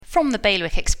From the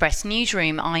Bailiwick Express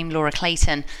newsroom, I'm Laura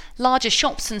Clayton. Larger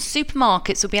shops and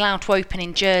supermarkets will be allowed to open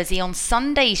in Jersey on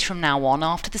Sundays from now on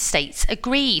after the states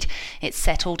agreed. It's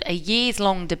settled a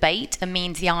years-long debate and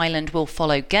means the island will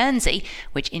follow Guernsey,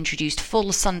 which introduced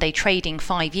full Sunday trading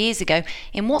 5 years ago,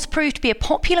 in what's proved to be a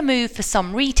popular move for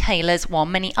some retailers, while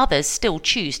many others still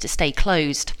choose to stay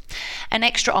closed. An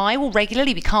extra eye will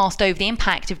regularly be cast over the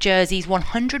impact of Jersey's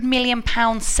 £100 million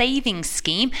savings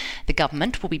scheme. The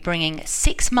government will be bringing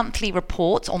 6 monthly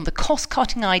reports on the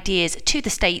cost-cutting ideas to the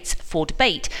states for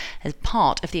debate as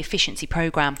part of the efficiency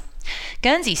programme.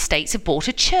 Guernsey states have bought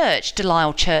a church.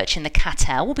 Delisle Church in the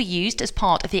Catel will be used as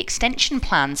part of the extension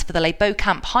plans for the Les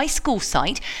Beaucamps High School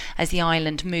site as the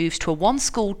island moves to a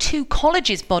one-school, two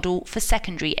colleges model for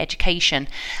secondary education.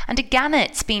 And a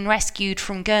gannet's been rescued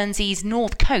from Guernsey's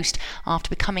north coast after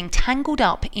becoming tangled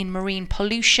up in marine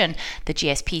pollution. The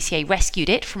GSPCA rescued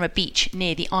it from a beach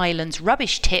near the island's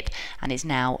rubbish tip and is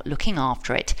now looking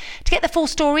after it. To get the full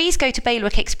stories, go to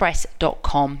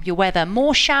bailiwickexpress.com. Your weather: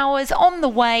 more showers on the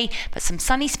way, but some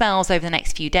sunny spells over the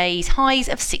next few days, highs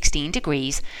of 16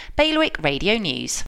 degrees. Bailiwick Radio News.